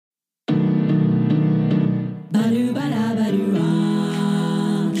If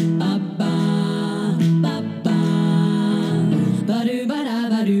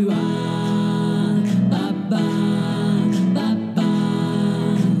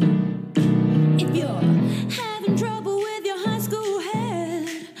you're having trouble with your high school head,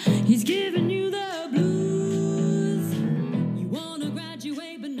 he's giving you the blues. You wanna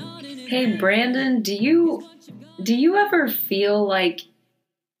graduate but not in Hey, Brandon, do you ever feel like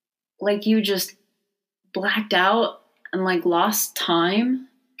you just blacked out and like lost time?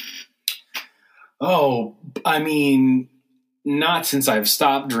 Oh, I mean, not since I've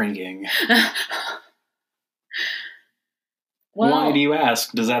stopped drinking. Well, why do you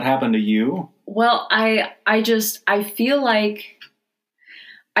ask? Does that happen to you? Well, I feel like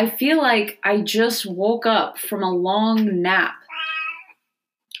I just woke up from a long nap.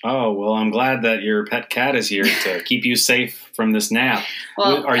 Oh, well, I'm glad that your pet cat is here to keep you safe from this nap.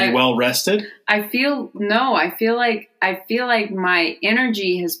 Well, Are you well rested? I feel like my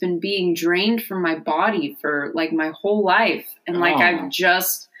energy has been being drained from my body for like my whole life, and like Oh. I've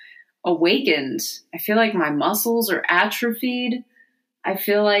just awakened. I feel like my muscles are atrophied. I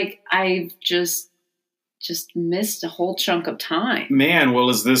feel like I've just missed a whole chunk of time. Man,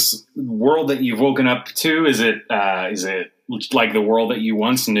 well, is this world that you've woken up to, is it like the world that you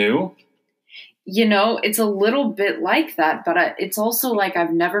once knew? You know, it's a little bit like that, but it's also like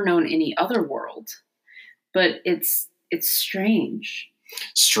I've never known any other world. But it's strange.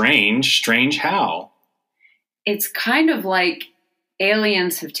 Strange how? It's kind of like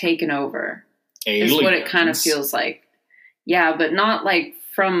aliens have taken over. Aliens? Is what it kind of feels like. Yeah, but not like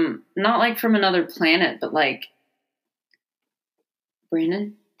from another planet, but like,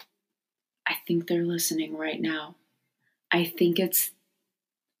 Brandon, I think they're listening right now. I think it's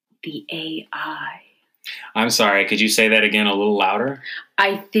the AI. I'm sorry, could you say that again a little louder?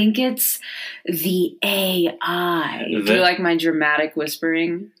 I think it's the AI. Do you like my dramatic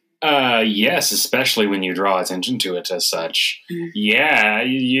whispering? Yes, especially when you draw attention to it as such. Yeah,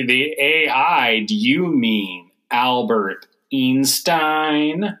 the AI, do you mean Albert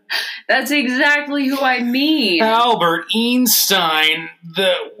Einstein? That's exactly who I mean. Albert Einstein,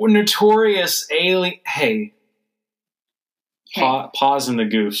 the notorious alien. Hey. Pause in the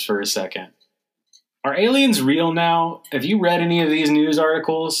goofs for a second. Are aliens real now? Have you read any of these news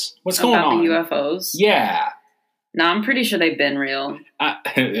articles? What's going on? About the UFOs? Yeah. No, I'm pretty sure they've been real.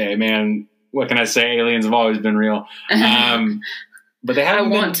 Hey, man, what can I say? Aliens have always been real. But they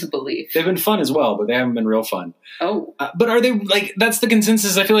haven't. I want to believe. They've been fun as well, but they haven't been real fun. Oh. But are they, like, that's the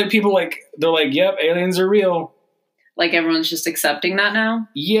consensus. I feel like people, like, they're like, yep, aliens are real. Like everyone's just accepting that now?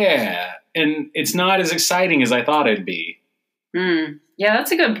 Yeah. And it's not as exciting as I thought it'd be. Yeah,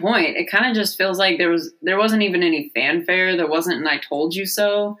 that's a good point. It kind of just feels like there wasn't even any fanfare. There wasn't an "I told you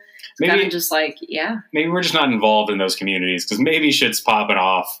so." It's kind of just like, yeah. Maybe we're just not involved in those communities because maybe shit's popping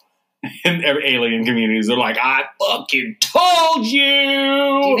off in alien communities. They're like, I fucking told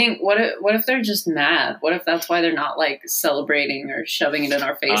you. Do you think what if they're just mad? What if that's why they're not like celebrating or shoving it in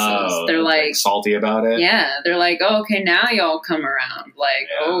our faces? They're like salty about it. Yeah, they're like, oh, okay, now y'all come around. Like,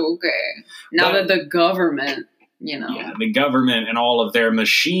 oh, okay, now that the government. You know. Yeah, the government and all of their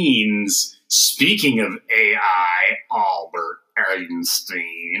machines. Speaking of AI, Albert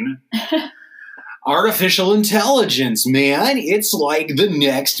Einstein. Artificial intelligence, man. It's like the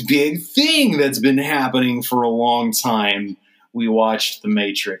next big thing that's been happening for a long time. We watched The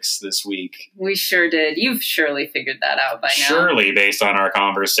Matrix this week. We sure did. You've surely figured that out by now. Surely, based on our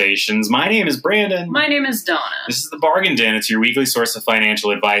conversations. My name is Brandon. My name is Donna. This is The Bargain Den. It's your weekly source of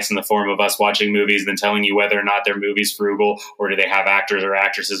financial advice in the form of us watching movies, then telling you whether or not their movie's frugal, or do they have actors or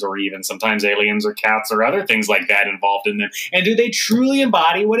actresses, or even sometimes aliens or cats or other things like that involved in them. And do they truly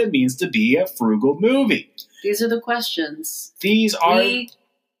embody what it means to be a frugal movie? These are the questions. We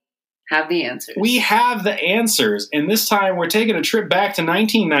have the answers. We have the answers. And this time we're taking a trip back to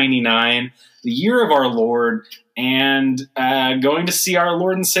 1999, the year of our Lord, and going to see our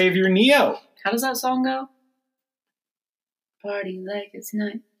Lord and Savior Neo. How does that song go? Party like it's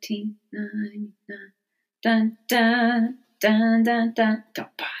 1999. Dun, dun, dun, dun, dun,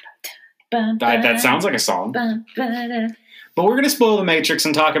 dun, that sounds like a song. But we're going to spoil The Matrix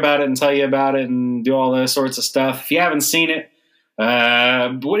and talk about it and tell you about it and do all those sorts of stuff. If you haven't seen it, what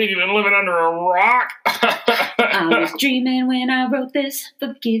have you been living under a rock? I was dreaming when I wrote this.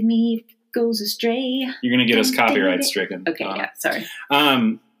 Forgive me if it goes astray. You're going to get us copyright stricken. Okay, yeah, sorry.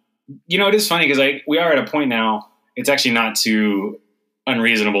 You know, it is funny because we are at a point now, it's actually not too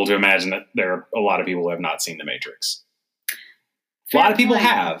unreasonable to imagine that there are a lot of people who have not seen The Matrix. A lot of people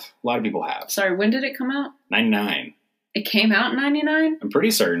have. Sorry, when did it come out? 99. It came out in 99? I'm pretty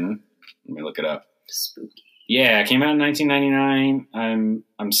certain. Let me look it up. Spooky. Yeah, it came out in 1999.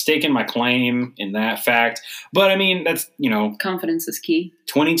 I'm staking my claim in that fact. But I mean, that's, Confidence is key.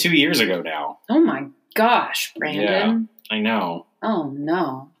 22 years ago now. Oh my gosh, Brandon. Yeah, I know. Oh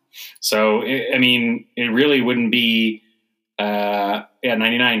no. So, it really wouldn't be,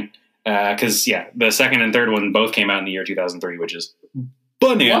 99. Because, the second and third one both came out in the year 2003, which is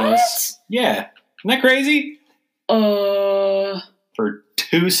bananas. What? Yeah. Isn't that crazy? For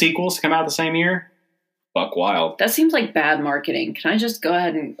 2 sequels to come out the same year? Buck wild. That seems like bad marketing. Can I just go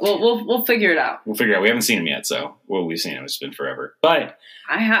ahead and we'll figure it out? We'll figure it out. We haven't seen them yet, so we've seen them. It's been forever. But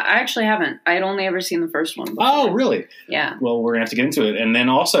I actually haven't. I'd only ever seen the first one before. Oh, really? Yeah. Well, we're gonna have to get into it. And then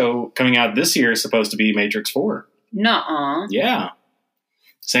also coming out this year is supposed to be Matrix 4. Nuh-uh. Yeah.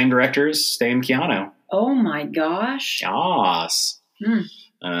 Same directors, same Keanu. Oh my gosh. Yas.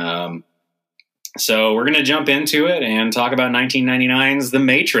 So we're gonna jump into it and talk about 1999's The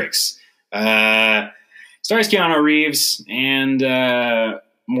Matrix. Stars Keanu Reeves and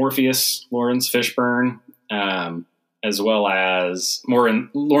Morpheus, Lawrence Fishburne, as well as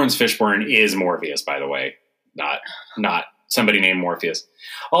Lawrence Fishburne is Morpheus, by the way, not somebody named Morpheus.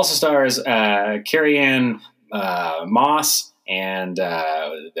 Also stars Carrie-Anne Moss and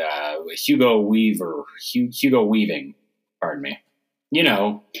Hugo Weaving. Pardon me.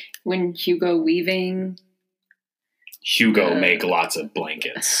 When Hugo Weaving. Hugo make lots of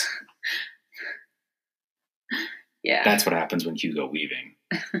blankets. Yeah. That's what happens when Hugo Weaving.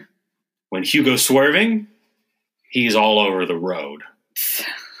 When Hugo Swerving, he's all over the road.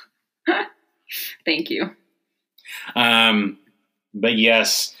 Thank you. But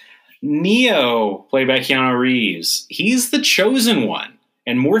yes, Neo, played by Keanu Reeves, he's the chosen one.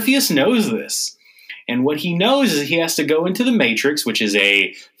 And Morpheus knows this. And what he knows is he has to go into the Matrix, which is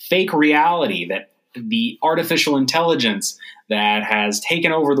a fake reality that the artificial intelligence that has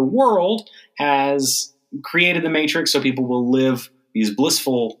taken over the world has created the Matrix so people will live these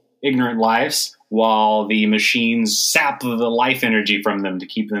blissful, ignorant lives while the machines sap the life energy from them to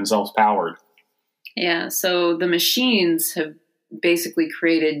keep themselves powered. Yeah, so the machines have basically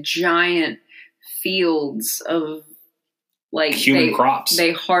created giant fields of human crops.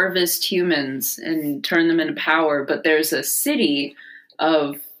 They harvest humans and turn them into power, but there's a city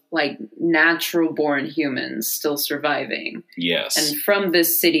of natural born humans still surviving. Yes. And from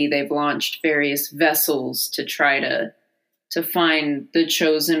this city they've launched various vessels to try to find the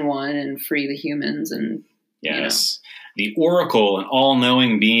chosen one and free the humans. And yes. The Oracle, an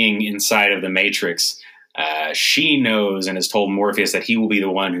all-knowing being inside of the Matrix, she knows and has told Morpheus that he will be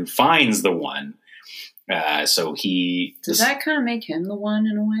the one who finds the one. So he... Does that kind of make him the one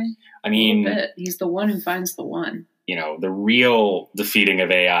in a way? I mean... A little bit. He's the one who finds the one. The real defeating of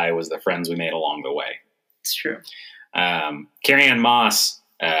AI was the friends we made along the way. It's true. Carrie-Anne Moss,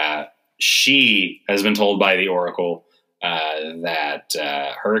 she has been told by the Oracle that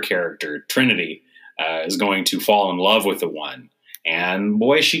her character, Trinity, is going to fall in love with the one. And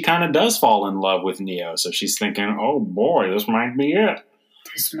boy, she kind of does fall in love with Neo. So she's thinking, oh boy, this might be it.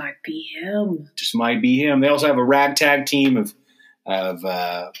 This might be him. Just might be him. They also have a ragtag team of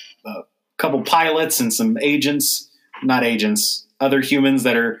a couple pilots and some agents. Not agents, other humans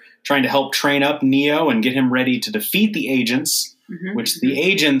that are trying to help train up Neo and get him ready to defeat the agents, which the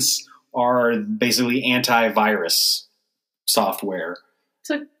agents are basically antivirus software. It's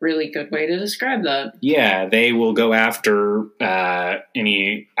a really good way to describe that. Yeah, they will go after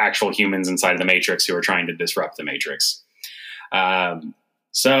any actual humans inside of the Matrix who are trying to disrupt the Matrix.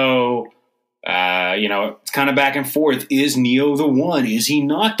 It's kind of back and forth. Is Neo the one? Is he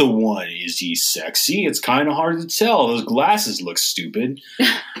not the one? Is he sexy? It's kind of hard to tell. Those glasses look stupid.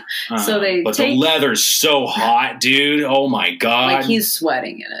 But the leather's so hot, dude. Oh my God. He's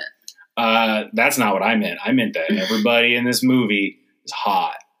sweating in it. That's not what I meant. I meant that everybody in this movie is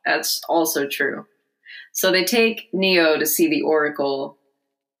hot. That's also true. So they take Neo to see the Oracle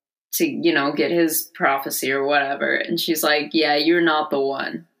to, get his prophecy or whatever. And she's like, yeah, you're not the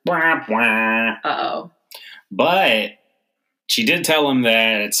one. Blah, blah. Uh-oh. But she did tell him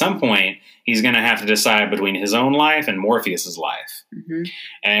that at some point he's going to have to decide between his own life and Morpheus's life.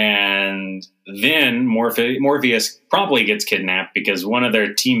 And then Morpheus promptly gets kidnapped because one of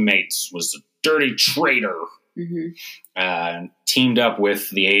their teammates was a dirty traitor. Teamed up with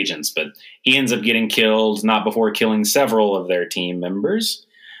the agents, but he ends up getting killed, not before killing several of their team members.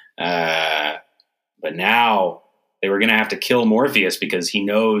 But now they were going to have to kill Morpheus because he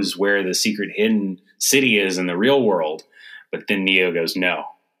knows where the secret hidden city is in the real world. But then Neo goes, no,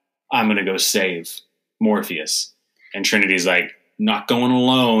 I'm going to go save Morpheus. And Trinity's like, not going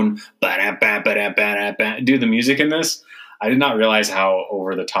alone. Dude, the music in this, I did not realize how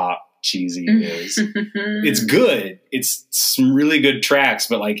over the top cheesy it is. It's good. It's some really good tracks,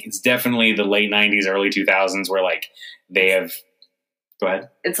 but like it's definitely the late 90s, early 2000s where like they have. Go ahead.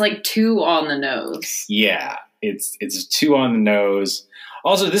 It's like too on the nose. Yeah, it's too on the nose.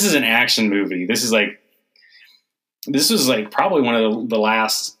 Also, this is an action movie. This was like probably one of the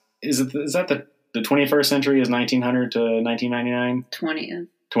last. Is that the 21st century is 1900 to 1999?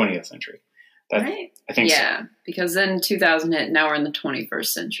 20th century. Right? I think yeah, so. Because then 2000 hit, now we're in the 21st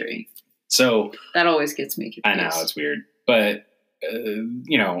century. So that always gets me confused. I know, it's weird. But,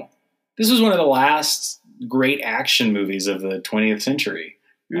 you know, this was one of the last great action movies of the 20th century.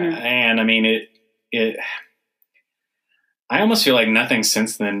 And I mean, I almost feel like nothing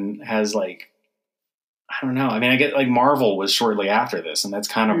since then has like, I don't know. I mean, I get like Marvel was shortly after this, and that's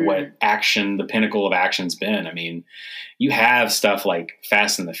kind of what action, the pinnacle of action's been. I mean, you have stuff like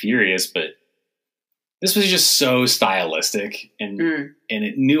Fast and the Furious, but this was just so stylistic and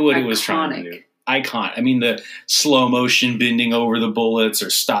it knew what it was trying to do. Icon. I mean, the slow motion bending over the bullets or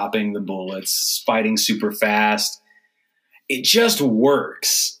stopping the bullets, fighting super fast. It just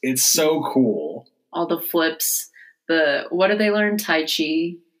works. It's so cool. All the flips. What do they learn? Tai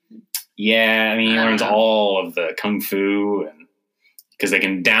Chi. Yeah, I mean, he learns all of the kung fu, and because they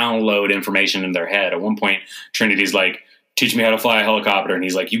can download information in their head. At one point, Trinity's like, "Teach me how to fly a helicopter," and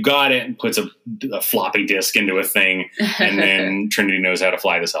he's like, "You got it," and puts a floppy disk into a thing, and then Trinity knows how to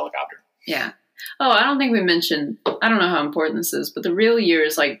fly this helicopter. Yeah. Oh, I don't think we mentioned. I don't know how important this is, but the real year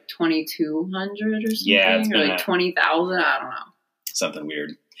is like 2200 or something, yeah, or like 20,000. I don't know. Something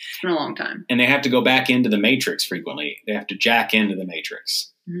weird. It's been a long time. And they have to go back into the Matrix frequently. They have to jack into the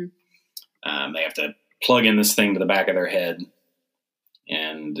Matrix. Mm-hmm. They have to plug in this thing to the back of their head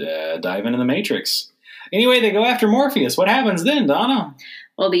and dive into the Matrix. Anyway, they go after Morpheus. What happens then, Donna?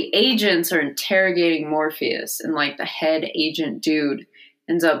 Well, the agents are interrogating Morpheus, and like the head agent dude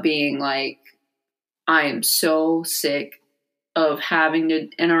ends up being like, I am so sick of having to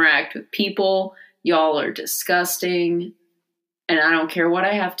interact with people. Y'all are disgusting. And I don't care what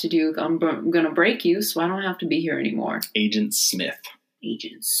I have to do. I'm going to break you, so I don't have to be here anymore. Agent Smith.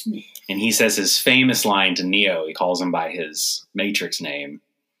 Agent Smith. And he says his famous line to Neo. He calls him by his Matrix name.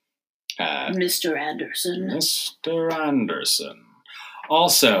 Mr. Anderson. Mr. Anderson.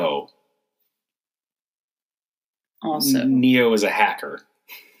 Also, Neo is a hacker.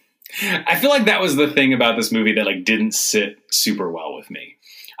 I feel like that was the thing about this movie that like didn't sit super well with me.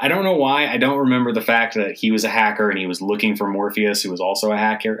 I don't know why. I don't remember the fact that he was a hacker and he was looking for Morpheus, who was also a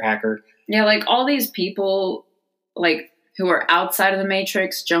hacker. Yeah, like all these people, like who are outside of the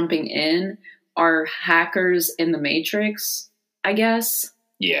Matrix jumping in, are hackers in the Matrix, I guess.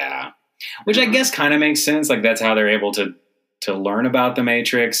 Yeah, which I guess kind of makes sense. Like that's how they're able to learn about the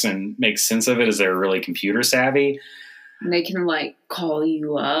Matrix and make sense of it, is they're really computer savvy. And they can like call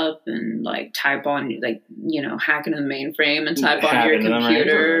you up and like type on, like, you know, hack into the mainframe and type on your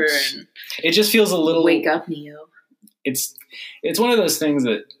computer. And it just feels a little. Wake up, Neo. It's one of those things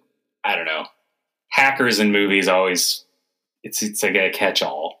that I don't know. Hackers in movies always it's like a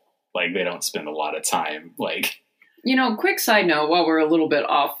catch-all. Like they don't spend a lot of time. Like, you know, quick side note while we're a little bit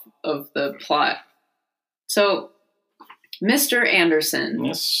off of the plot. So, Mr.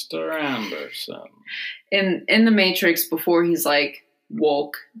 Anderson. In the Matrix, before he's like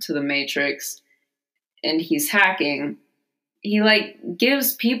woke to the Matrix and he's hacking, he like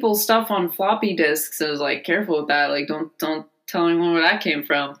gives people stuff on floppy disks and is like, careful with that. Like, don't tell anyone where that came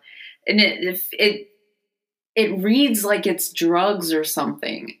from. And it reads like it's drugs or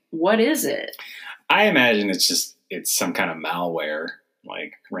something. What is it? I imagine it's some kind of malware,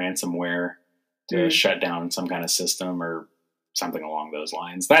 like ransomware to shut down some kind of system or something along those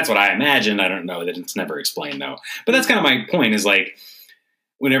lines. That's what I imagine. I don't know. That it's never explained though. But that's kind of my point, is like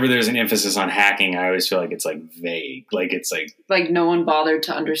whenever there's an emphasis on hacking, I always feel like it's like vague. Like it's like no one bothered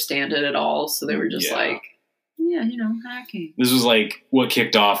to understand it at all. So they were just like, yeah, you know, hacking. This was like what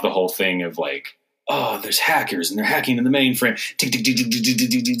kicked off the whole thing of like, oh, there's hackers and they're hacking in the mainframe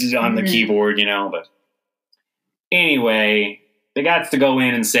on the keyboard, you know. But anyway, they got to go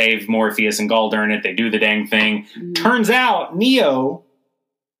in and save Morpheus, and gall darn it, they do the dang thing. Turns out Neo,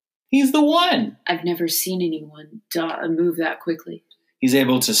 he's the one. I've never seen anyone move that quickly. He's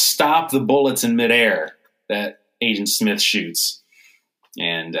able to stop the bullets in midair that Agent Smith shoots,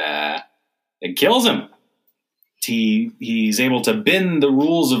 and it kills him. He's able to bend the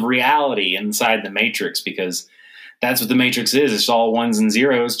rules of reality inside the Matrix, because that's what the Matrix is. It's all ones and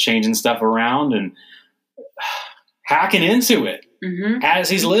zeros, changing stuff around and hacking into it as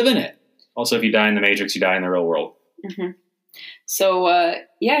he's living it. Also, if you die in the Matrix, you die in the real world. So,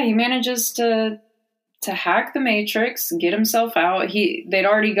 he manages to to hack the Matrix, get himself out. They'd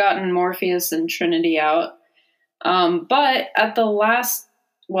already gotten Morpheus and Trinity out. But at the last,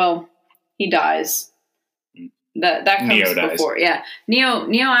 well, he dies. That comes Neo dies. before. Yeah. Neo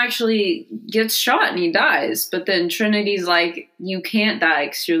actually gets shot and he dies. But then Trinity's like, you can't die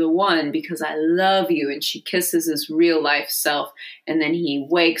because you're the one, because I love you. And she kisses his real life self. And then he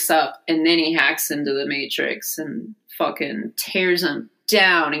wakes up and then he hacks into the Matrix and fucking tears him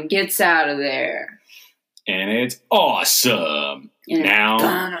down and gets out of there. And it's awesome. And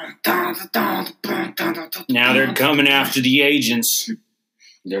Now they're coming after the agents.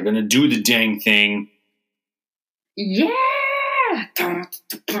 They're gonna do the dang thing. Yeah!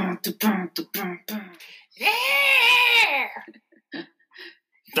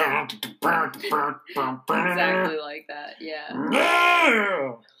 Exactly like that,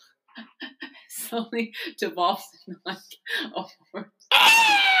 yeah. Slowly devolves into like a horse.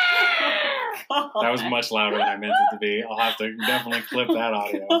 That was much louder than I meant it to be. I'll have to definitely clip that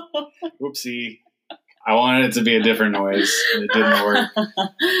audio. Whoopsie. I wanted it to be a different noise. And it didn't work.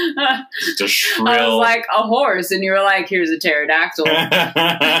 Just a shrill. I was like, a horse, and you were like, here's a pterodactyl.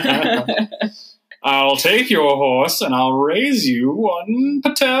 I'll take your horse and I'll raise you one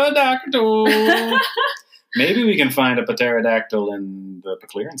pterodactyl. Maybe we can find a pterodactyl in the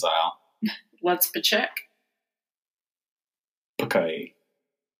clearance aisle. Let's check. Okay.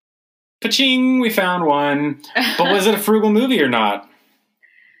 Paching, we found one. But was it a frugal movie or not?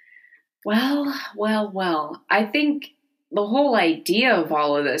 Well. I think the whole idea of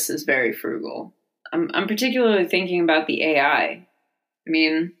all of this is very frugal. I'm particularly thinking about the AI. I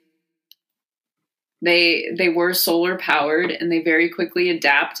mean, they were solar powered and they very quickly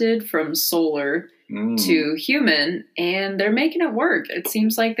adapted from solar to human, and they're making it work. It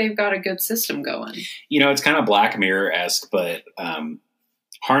seems like they've got a good system going. You know, it's kind of Black Mirror-esque, but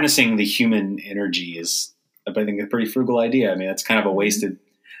harnessing the human energy is, I think, a pretty frugal idea. I mean, it's kind of a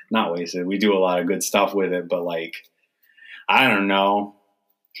not wasted. We do a lot of good stuff with it, but like, I don't know.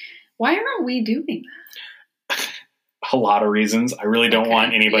 Why aren't we doing that? A lot of reasons. I really don't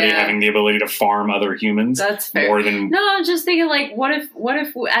want anybody having the ability to farm other humans. That's fair. More than no, I'm just thinking like, what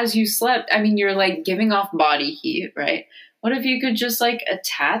if as you slept, I mean, you're like giving off body heat, right? What if you could just like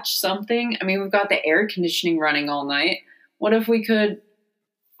attach something? I mean, we've got the air conditioning running all night. What if we could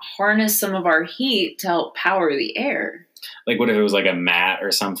harness some of our heat to help power the air? Like, what if it was like a mat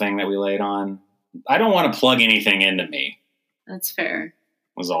or something that we laid on? I don't want to plug anything into me. That's fair.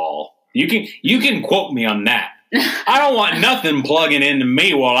 Was all. You can quote me on that. I don't want nothing plugging into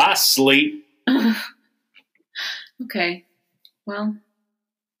me while I sleep. Okay. Well,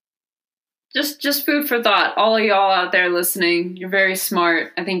 just food for thought. All of y'all out there listening, you're very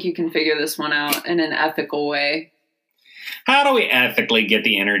smart. I think you can figure this one out in an ethical way. How do we ethically get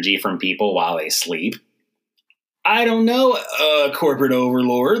the energy from people while they sleep? I don't know, corporate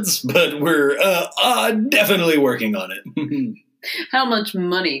overlords, but we're definitely working on it. How much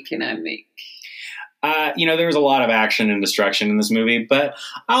money can I make? There was a lot of action and destruction in this movie, but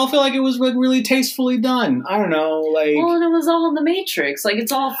I don't feel like it was really tastefully done. I don't know, like... Well, and it was all in the Matrix. Like,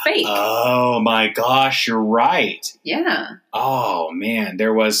 it's all fake. Oh, my gosh, you're right. Yeah. Oh, man.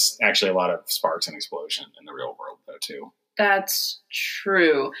 There was actually a lot of sparks and explosion in the real world, though, too. That's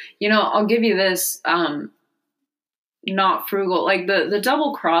true. I'll give you this... not frugal. Like the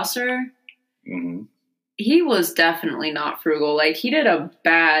double crosser, he was definitely not frugal. Like, he did a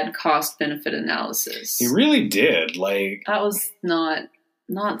bad cost benefit analysis. He really did. Like, that was not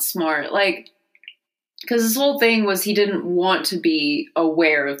smart. Like, because his whole thing was he didn't want to be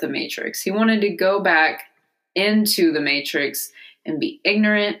aware of the Matrix. He wanted to go back into the Matrix and be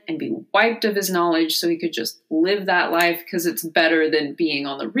ignorant and be wiped of his knowledge so he could just live that life, because it's better than being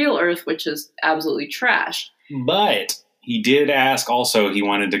on the real Earth, which is absolutely trash. But he did ask also, he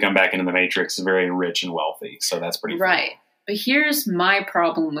wanted to come back into the Matrix very rich and wealthy. So that's pretty right. Cool. But here's my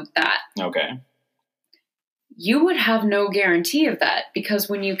problem with that. Okay. You would have no guarantee of that, because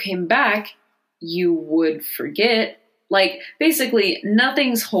when you came back, you would forget. Like, basically,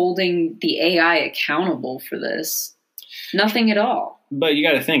 nothing's holding the AI accountable for this. Nothing at all. But you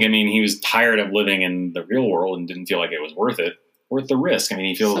got to think, I mean, he was tired of living in the real world and didn't feel like it was worth the risk. I mean,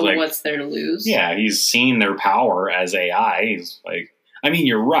 he feels so like... what's there to lose? Yeah, he's seen their power as AI. He's like... I mean,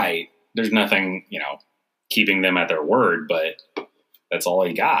 you're right. There's nothing, keeping them at their word, but that's all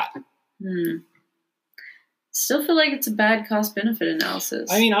he got. Still feel like it's a bad cost-benefit analysis.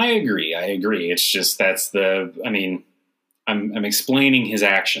 I mean, I agree. It's just I'm explaining his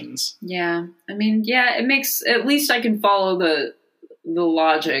actions. Yeah. I mean, yeah, it makes... At least I can follow the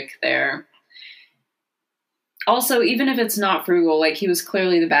logic there. Also, even if it's not frugal, like, he was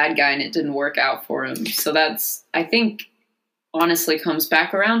clearly the bad guy and it didn't work out for him. So that's, I think, honestly comes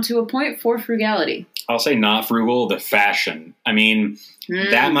back around to a point for frugality. I'll say not frugal, the fashion. I mean,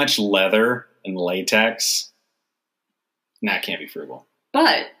 that much leather and latex, that can't be frugal.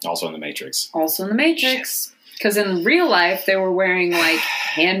 But also in the Matrix. Because in real life, they were wearing, like,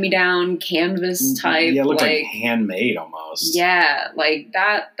 hand-me-down canvas type. Yeah, it looked like handmade almost. Yeah, like,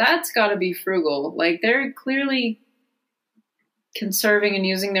 that's got to be frugal. Like, they're clearly conserving and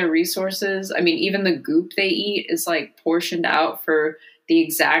using their resources. I mean, even the goop they eat is, like, portioned out for the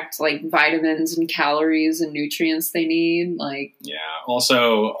exact, like, vitamins and calories and nutrients they need. Like, yeah,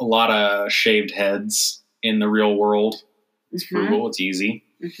 also a lot of shaved heads in the real world. It's frugal. It's easy.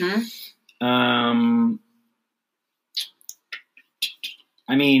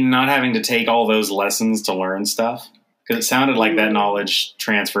 I mean, not having to take all those lessons to learn stuff, because it sounded like that knowledge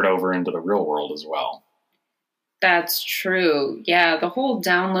transferred over into the real world as well. That's true. Yeah, the whole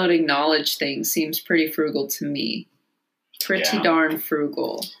downloading knowledge thing seems pretty frugal to me. Pretty darn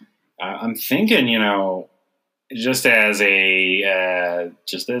frugal. I'm thinking, just as a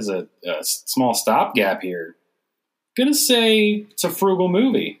small stopgap here, gonna say it's a frugal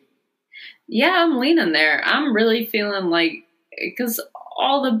movie. Yeah, I'm leaning there. I'm really feeling like, because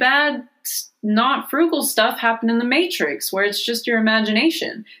all the bad, not frugal stuff happened in the Matrix, where it's just your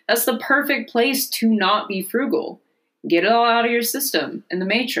imagination. That's the perfect place to not be frugal. Get it all out of your system in the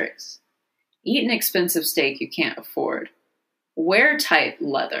Matrix. Eat an expensive steak you can't afford. Wear tight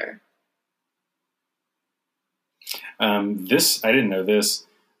leather. I didn't know this.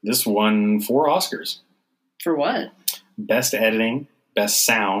 This won 4 Oscars. For what? Best editing, best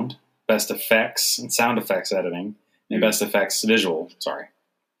sound, best effects and sound effects editing, and best effects visual. Sorry.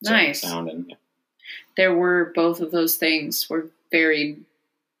 Nice. Sound and There were both of those things were very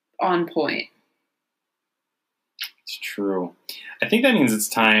on point. It's true. I think that means it's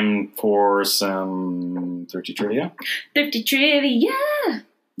time for some Thrifty Trivia. Thrifty Trivia!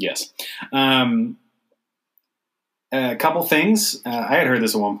 Yes. A couple things. I had heard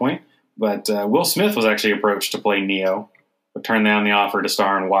this at one point, but Will Smith was actually approached to play Neo, but turned down the offer to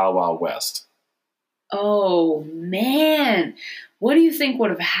star in Wild Wild West. Oh, man. What do you think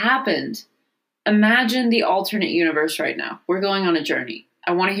would have happened? Imagine the alternate universe right now. We're going on a journey.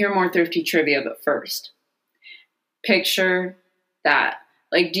 I want to hear more Thrifty Trivia, but first, picture that.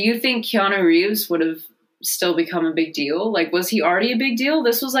 Like, do you think Keanu Reeves would have still become a big deal? Like, was he already a big deal?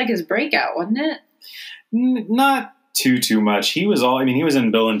 This was like his breakout, wasn't it? Not too much. He was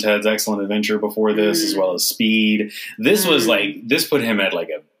in Bill and Ted's Excellent Adventure before this, as well as Speed. This was this put him at like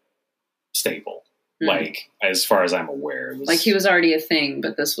a staple. Like, as far as I'm aware. It was, like, he was already a thing,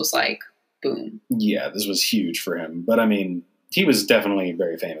 but this was like, boom. Yeah, this was huge for him. But I mean, he was definitely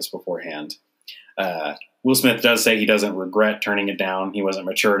very famous beforehand. Will Smith does say he doesn't regret turning it down. He wasn't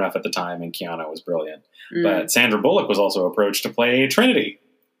mature enough at the time, and Keanu was brilliant. But Sandra Bullock was also approached to play Trinity.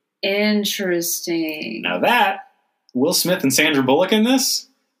 Interesting. Now that, Will Smith and Sandra Bullock in this,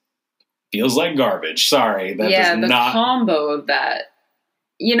 feels like garbage. Sorry. The combo of that.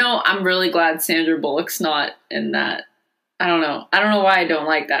 I'm really glad Sandra Bullock's not in that. I don't know why I don't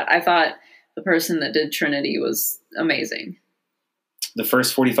like that. I thought the person that did Trinity was amazing. The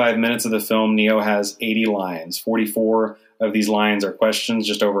first 45 minutes of the film, Neo has 80 lines. 44 of these lines are questions,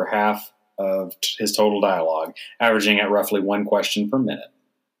 just over half of his total dialogue, averaging at roughly 1 question per minute.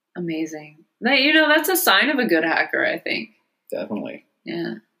 Amazing. That's a sign of a good hacker, I think. Definitely.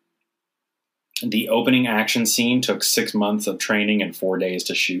 Yeah. The opening action scene took 6 months of training and 4 days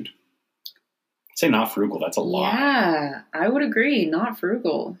to shoot. I'd say not frugal. That's a lot. Yeah, I would agree. Not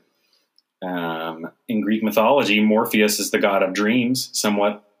frugal. In Greek mythology, Morpheus is the god of dreams.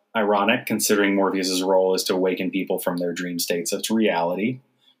 Somewhat ironic, considering Morpheus's role is to awaken people from their dream states to reality.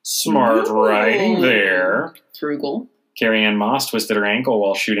 Smart writing there. Frugal. Carrie-Anne Moss twisted her ankle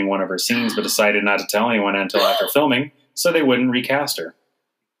while shooting one of her scenes, but decided not to tell anyone until after filming, so they wouldn't recast her.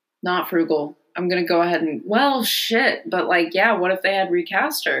 Not frugal. I'm going to go ahead and... Well, shit. But, what if they had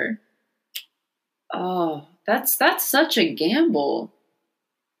recast her? Oh, that's such a gamble.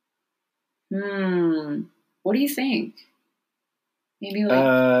 What do you think? Maybe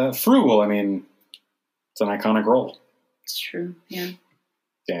frugal. I mean, it's an iconic role. It's true, yeah.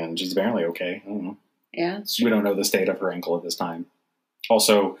 And she's apparently okay. I don't know. Yeah, it's true. We don't know the state of her ankle at this time.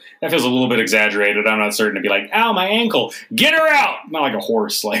 Also, that feels a little bit exaggerated. I'm not certain to be like, ow, my ankle, get her out! Not like a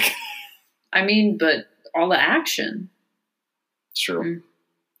horse, like... I mean, but all the action. It's true.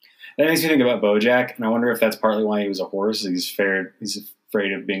 That makes me think about BoJack, and I wonder if that's partly why he was a horse. He's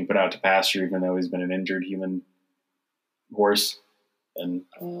afraid of being put out to pasture, even though he's been an injured human horse. And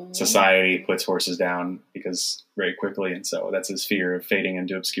society puts horses down because very quickly, and so that's his fear of fading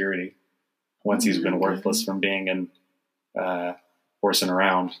into obscurity. Once he's been worthless from being and horsing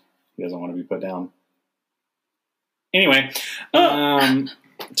around, he doesn't want to be put down. Anyway,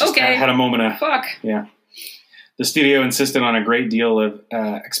 just had a moment of fuck. Yeah. The studio insisted on a great deal of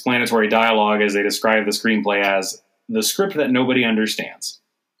explanatory dialogue as they described the screenplay as the script that nobody understands.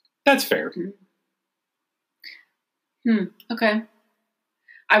 That's fair. Okay.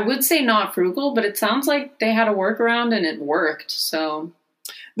 I would say not frugal, but it sounds like they had a workaround and it worked, so...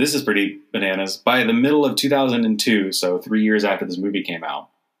 This is pretty bananas. By the middle of 2002, so 3 years after this movie came out,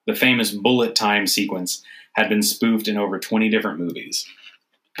 the famous bullet time sequence had been spoofed in over 20 different movies.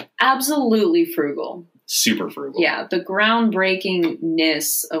 Absolutely frugal. Super frugal. Yeah, the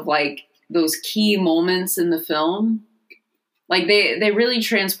groundbreakingness of, like, those key moments in the film. Like, they really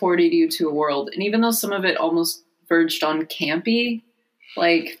transported you to a world. And even though some of it almost verged on campy,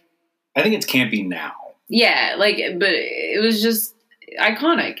 like... I think it's campy now. Yeah, like, but it was just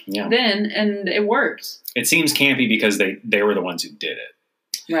iconic then, and it worked. It seems campy because they were the ones who did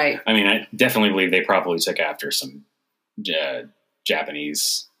it. Right. I mean, I definitely believe they probably took after some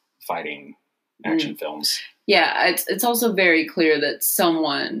Japanese fighting action films. Yeah, it's also very clear that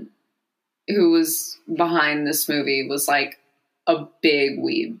someone who was behind this movie was like a big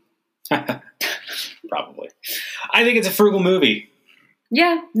weeb. Probably. I think it's a frugal movie.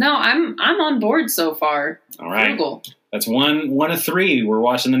 Yeah, no, I'm on board so far. All right. Frugal. That's one of three. We're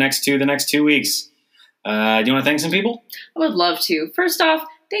watching the next 2 weeks. Do you want to thank some people? I would love to. First off,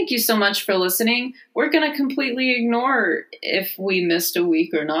 thank you so much for listening. We're going to completely ignore if we missed a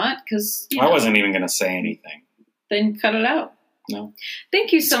week or not, because I wasn't even going to say anything. Then cut it out. No.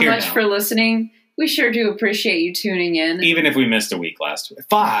 Thank you so much for listening. We sure do appreciate you tuning in. Even if we missed a week last week.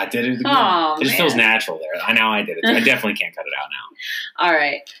 I did it again. Oh, it just feels natural there. I know I did it. I definitely can't cut it out now. All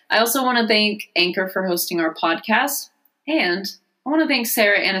right. I also want to thank Anchor for hosting our podcast. And I want to thank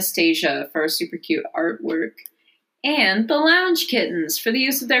Sarah Anastasia for our super cute artwork. And the Lounge Kittens for the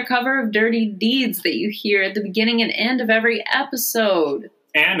use of their cover of Dirty Deeds that you hear at the beginning and end of every episode.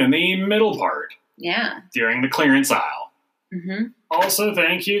 And in the middle part. Yeah. During the clearance aisle. Mm-hmm. Also,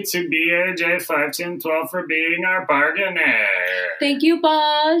 thank you to BAJ51012 for being our bargainer. Thank you,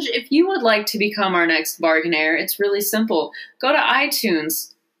 Baj. If you would like to become our next bargainer, it's really simple. Go to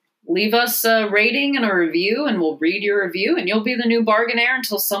iTunes, leave us a rating and a review, and we'll read your review, and you'll be the new bargainer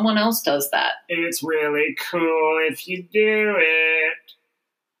until someone else does that. It's really cool if you do it.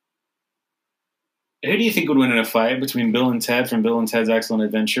 Who do you think would win in a fight between Bill and Ted from Bill and Ted's Excellent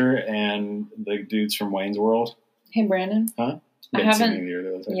Adventure and the dudes from Wayne's World? Hey, Brandon. Huh? I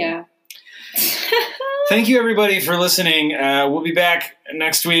haven't. Yeah. Thank you, everybody, for listening. We'll be back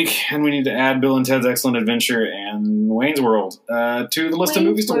next week, and we need to add Bill and Ted's Excellent Adventure and Wayne's World to the list of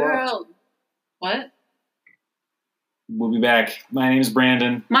movies to watch. What? We'll be back. My name is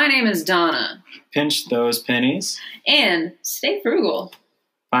Brandon. My name is Donna. Pinch those pennies. And stay frugal.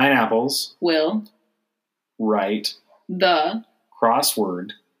 Pineapples. Will. Write. The.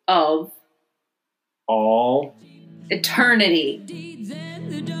 Crossword. Of. All. Eternity. Deeds and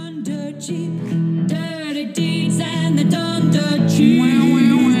the done dirt cheap. Dirty deeds and the done dirt cheap.